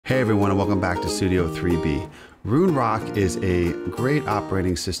Hey everyone, and welcome back to Studio 3B. Roon ROCK is a great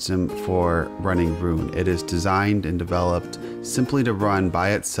operating system for running Roon. It is designed and developed simply to run by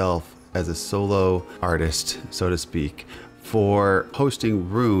itself as a solo artist, so to speak, for hosting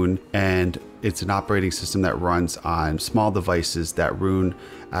Roon, and it's an operating system that runs on small devices that Roon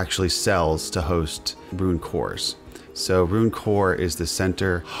actually sells to host Roon cores. So Roon Core is the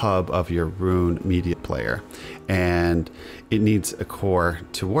center hub of your Roon media player, and it needs a core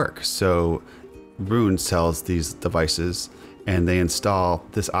to work. So Roon sells these devices and they install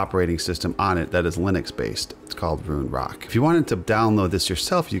this operating system on it that is Linux based. It's called Roon ROCK. If you wanted to download this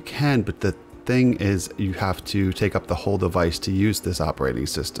yourself, you can, but the thing is you have to take up the whole device to use this operating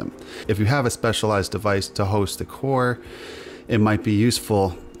system. If you have a specialized device to host the core, it might be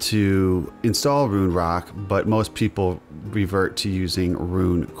useful to install Roon ROCK, but most people revert to using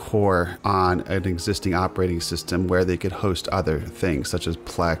Roon Core on an existing operating system where they could host other things such as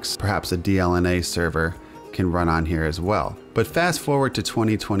Plex. Perhaps a DLNA server can run on here as well. But fast forward to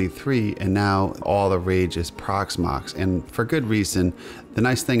 2023 and now all the rage is Proxmox, and for good reason. The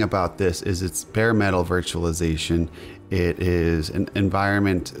nice thing about this is it's bare metal virtualization. It is an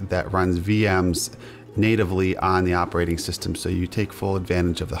environment that runs VMs natively on the operating system, so you take full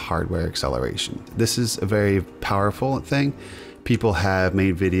advantage of the hardware acceleration. This is a very powerful thing. People have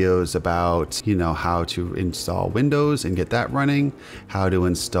made videos about, how to install Windows and get that running, how to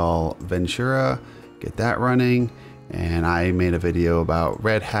install Ventura, get that running, and I made a video about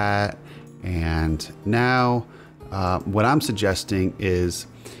Red Hat. And now what I'm suggesting is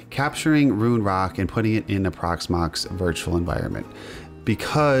capturing Roon ROCK and putting it in a Proxmox virtual environment,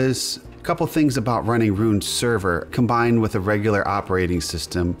 because a couple things about running Roon server combined with a regular operating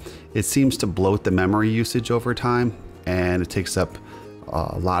system, it seems to bloat the memory usage over time, and it takes up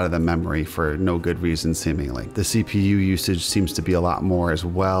a lot of the memory for no good reason seemingly. The CPU usage seems to be a lot more as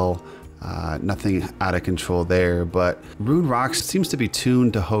well. Nothing out of control there, but Roon ROCK seems to be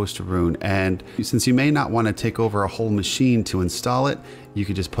tuned to host Roon, and since you may not want to take over a whole machine to install it, you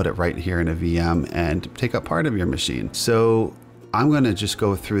could just put it right here in a VM and take up part of your machine. So I'm going to just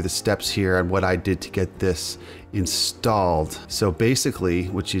go through the steps here on what I did to get this installed. So basically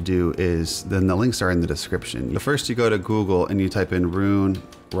what you do is, then the links are in the description. First you go to Google and you type in Roon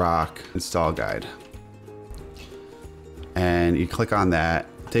ROCK install guide. And you click on that.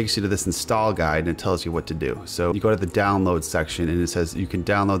 It takes you to this install guide and it tells you what to do. So you go to the download section and it says you can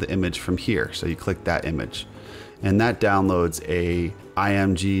download the image from here. So you click that image and that downloads a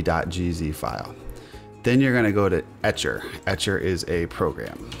img.gz file. Then you're going to go to Etcher. Etcher is a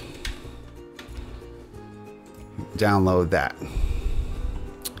program. Download that.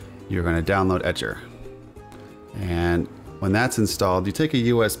 You're going to download Etcher. And when that's installed, you take a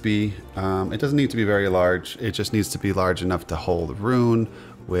USB. It doesn't need to be very large. It just needs to be large enough to hold Roon,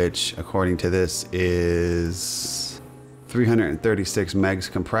 which according to this is 336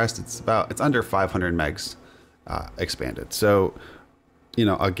 megs compressed. It's under 500 megs expanded. So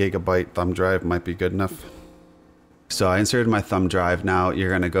a gigabyte thumb drive might be good enough. So I inserted my thumb drive. Now you're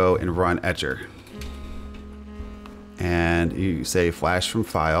going to go and run Etcher. And you say flash from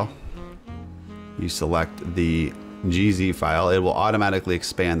file. You select the GZ file. It will automatically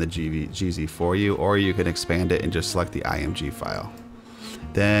expand the GZ for you, or you can expand it and just select the IMG file.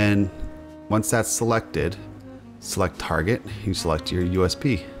 Then once that's selected, select target. You select your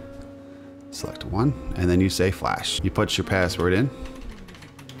USB. Select one, and then you say flash. You put your password in.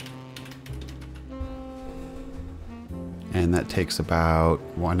 And that takes about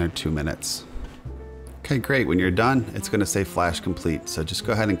 1 or 2 minutes. Okay, great. When you're done, it's going to say flash complete. So just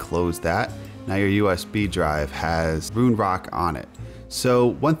go ahead and close that. Now your USB drive has Roon ROCK on it.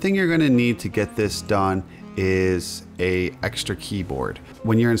 So one thing you're going to need to get this done is a extra keyboard.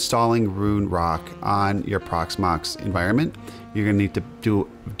 When you're installing Roon ROCK on your Proxmox environment, you're going to need to do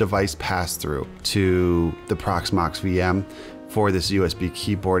device pass-through to the Proxmox VM for this USB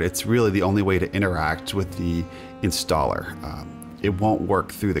keyboard. It's really the only way to interact with the installer. It won't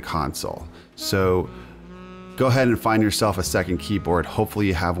work through the console. So go ahead and find yourself a second keyboard. Hopefully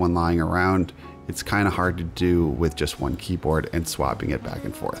you have one lying around. It's kind of hard to do with just one keyboard and swapping it back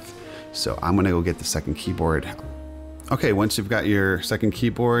and forth. So I'm gonna go get the second keyboard. Okay, once you've got your second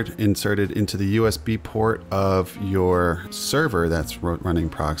keyboard inserted into the USB port of your server that's running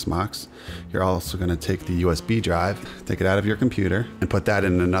Proxmox, you're also going to take the USB drive, take it out of your computer, and put that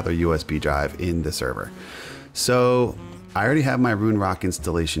in another USB drive in the server. So I already have my Roon ROCK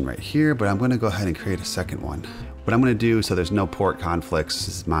installation right here, but I'm going to go ahead and create a second one. What I'm going to do, so there's no port conflicts,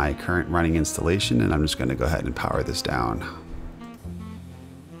 this is my current running installation, and I'm just going to go ahead and power this down.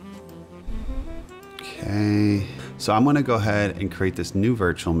 Okay. So I'm gonna go ahead and create this new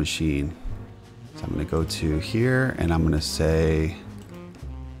virtual machine. So I'm gonna go to here and I'm gonna say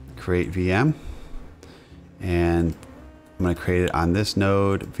create VM, and I'm gonna create it on this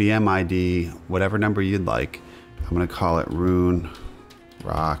node, VM ID, whatever number you'd like. I'm gonna call it Roon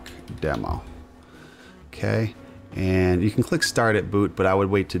ROCK Demo. Okay, and you can click start at boot, but I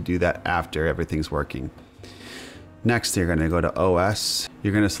would wait to do that after everything's working. Next, you're gonna go to OS.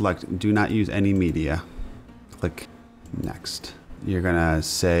 You're gonna select do not use any media. Click next. You're gonna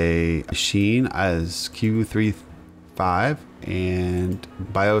say machine as Q35 and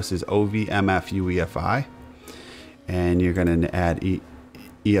BIOS is OVMF UEFI. And you're gonna add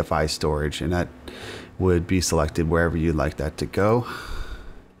EFI storage, and that would be selected wherever you'd like that to go.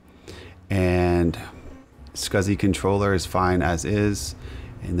 And SCSI controller is fine as is,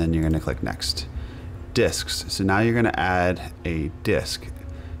 and then you're gonna click next. Disks, so now you're gonna add a disk.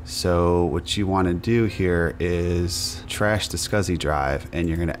 So what you wanna do here is trash the SCSI drive, and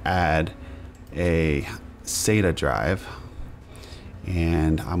you're gonna add a SATA drive.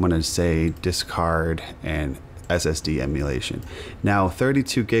 And I'm gonna say discard and SSD emulation. Now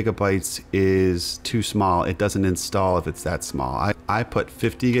 32 gigabytes is too small. It doesn't install if it's that small. I put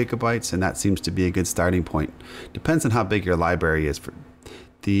 50 gigabytes, and that seems to be a good starting point. Depends on how big your library is.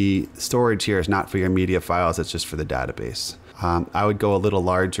 The storage here is not for your media files, it's just for the database. I would go a little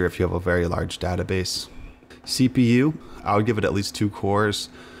larger if you have a very large database. CPU, I would give it at least 2 cores.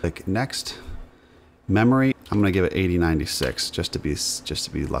 Click next. Memory, I'm gonna give it 8096 just to be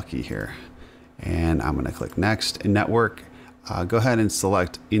lucky here. And I'm gonna click next. And network, go ahead and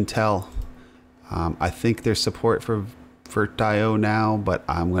select Intel. I think there's support for VirtIO now, but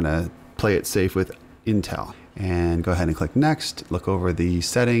I'm gonna play it safe with Intel. And go ahead and click next, look over the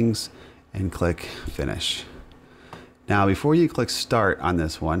settings and click finish. Now, before you click start on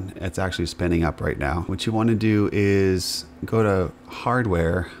this one, it's actually spinning up right now. What you wanna do is go to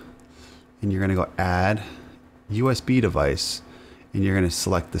hardware, and you're gonna go add USB device, and you're gonna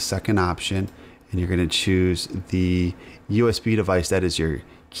select the second option, and you're gonna choose the USB device that is your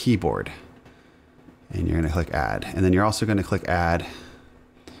keyboard. And you're gonna click add. And then you're also gonna click add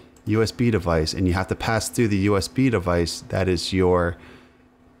USB device, and you have to pass through the USB device that is your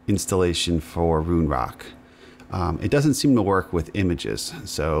installation for Roon ROCK. It doesn't seem to work with images,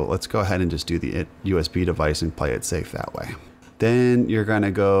 so let's go ahead and just do the USB device and play it safe that way. Then you're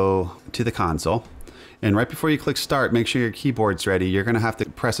gonna go to the console, and right before you click start, make sure your keyboard's ready. You're gonna have to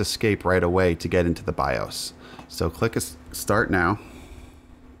press escape right away to get into the BIOS. So click start now,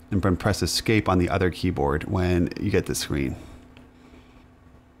 and then press escape on the other keyboard when you get the screen.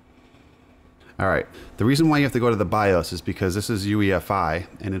 All right, the reason why you have to go to the BIOS is because this is UEFI,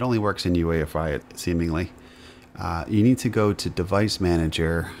 and it only works in UEFI seemingly. You need to go to Device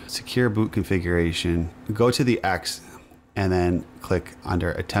Manager, Secure Boot Configuration, go to the X, and then click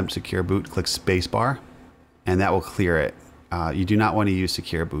under Attempt Secure Boot, click Spacebar, and that will clear it. You do not want to use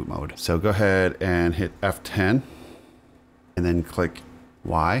Secure Boot mode. So go ahead and hit F10, and then click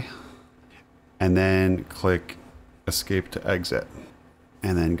Y, and then click Escape to exit,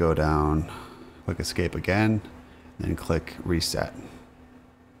 and then go down, click Escape again, then click Reset.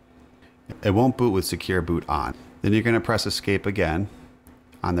 It won't boot with Secure Boot on. Then you're going to press Escape again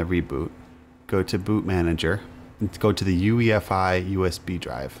on the reboot. Go to Boot Manager. Go to the UEFI USB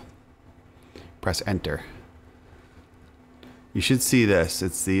drive. Press Enter. You should see this.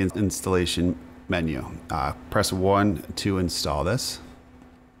 It's the installation menu. Press 1 to install this.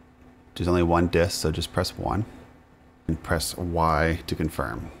 There's only one disk, so just press 1. And press Y to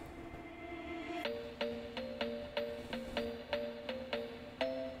confirm.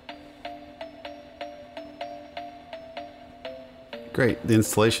 Great, the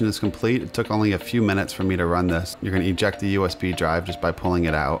installation is complete. It took only a few minutes for me to run this. You're going to eject the USB drive just by pulling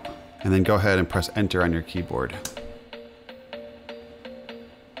it out, and then go ahead and press enter on your keyboard.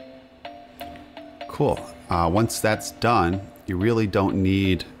 Cool. Once that's done, you really don't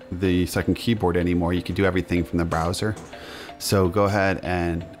need the second keyboard anymore. You can do everything from the browser. So go ahead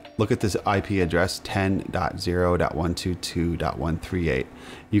and look at this IP address 10.0.122.138.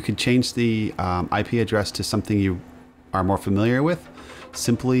 You can change the IP address to something you are more familiar with.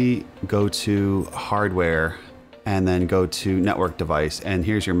 Simply go to hardware and then go to network device, and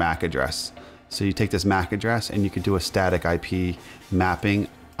here's your MAC address. So you take this MAC address and you can do a static IP mapping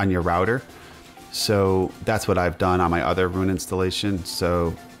on your router. So that's what I've done on my other Roon installation.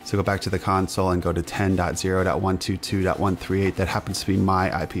 So go back to the console and go to 10.0.122.138. That happens to be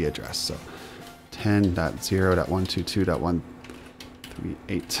my IP address. So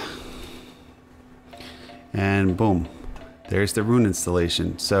 10.0.122.138. And boom, There's the Roon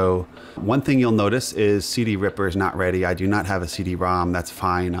installation. So one thing you'll notice is CD ripper is not ready. I do not have a CD-ROM. That's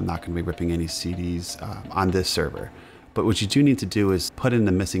fine. I'm not going to be ripping any CDs on this server. But what you do need to do is put in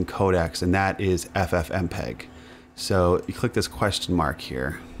the missing codecs, and that is FFmpeg. So you click this question mark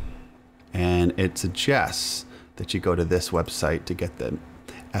here, and it suggests that you go to this website to get the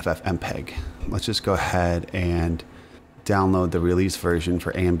FFmpeg. Let's just go ahead and download the release version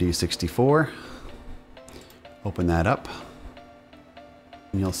for AMD 64. Open that up.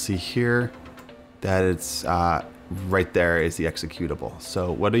 And you'll see here that it's right there is the executable.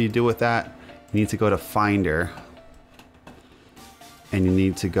 So what do you do with that? You need to go to Finder, and you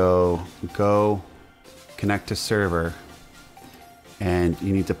need to go connect to server, and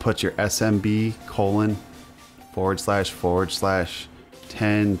you need to put your SMB : /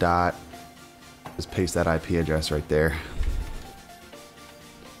 10 dot, just paste that IP address right there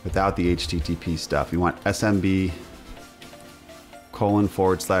without the HTTP stuff. You want SMB : /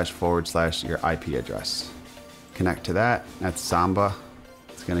 your IP address. Connect to that. That's Samba.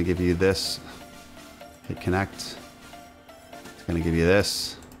 It's going to give you this. Hit connect. It's going to give you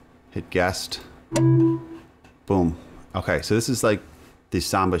this. Hit guest. Boom. Okay, so this is like the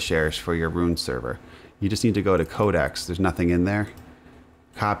Samba shares for your Roon server. You just need to go to Codecs. There's nothing in there.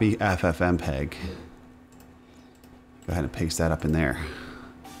 Copy FFmpeg. Go ahead and paste that up in there.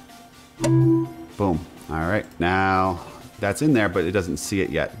 Boom. All right, now that's in there, but it doesn't see it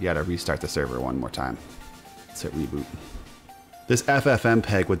yet. You gotta restart the server one more time. Let's hit reboot. This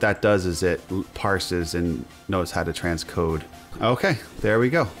FFmpeg, what that does is it parses and knows how to transcode. Okay, there we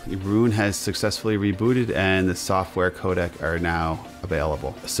go. Roon has successfully rebooted, and the software codec are now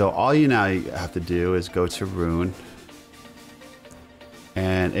available. So all you now have to do is go to Roon,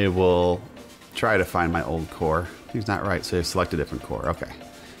 and it will try to find my old core. It's not right, so you select a different core. Okay.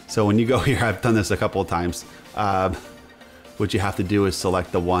 So when you go here, I've done this a couple of times. What you have to do is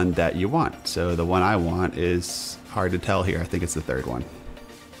select the one that you want. So the one I want is hard to tell here. I think it's the third one.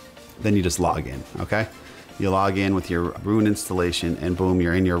 Then you just log in, okay? You log in with your Roon installation, and boom,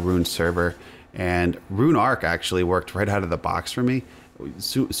 you're in your Roon server. And Roon Arc actually worked right out of the box for me.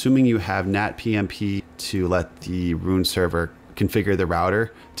 Assuming you have NAT PMP to let the Roon server configure the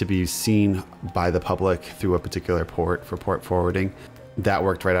router to be seen by the public through a particular port for port forwarding. That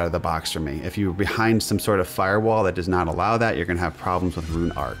worked right out of the box for me. If you're behind some sort of firewall that does not allow that, you're gonna have problems with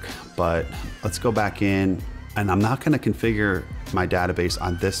Roon Arc. But let's go back in, and I'm not gonna configure my database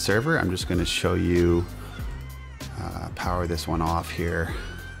on this server. I'm just gonna show you, power this one off here.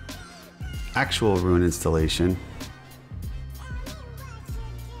 Actual Roon installation.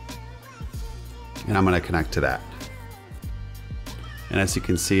 And I'm gonna connect to that. And as you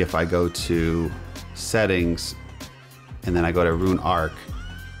can see, if I go to settings, and then I go to Roon Arc,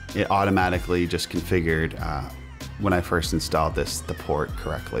 it automatically just configured when I first installed the port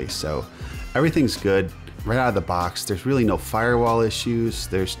correctly. So everything's good right out of the box. There's really no firewall issues.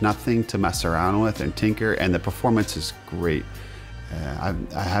 There's nothing to mess around with and tinker, and the performance is great. I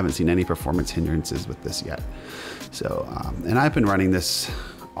haven't seen any performance hindrances with this yet. So, and I've been running this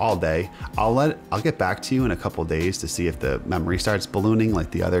all day. I'll get back to you in a couple days to see if the memory starts ballooning like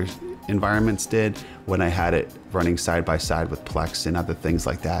the other environments did when I had it running side by side with Plex and other things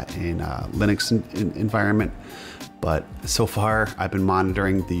like that in Linux environment. But so far I've been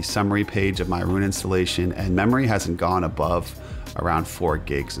monitoring the summary page of my Roon installation, and memory hasn't gone above around 4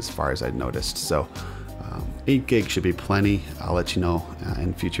 gigs as far as I noticed. So 8 gigs should be plenty. I'll let you know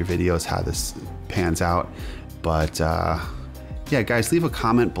in future videos how this pans out. But yeah, guys, leave a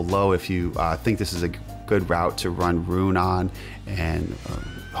comment below if you think this is a good route to run Roon on and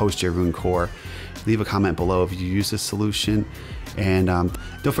host your Roon core. Leave a comment below if you use this solution, and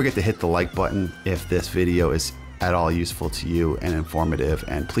don't forget to hit the like button if this video is at all useful to you and informative,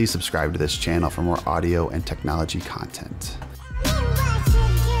 and please subscribe to this channel for more audio and technology content.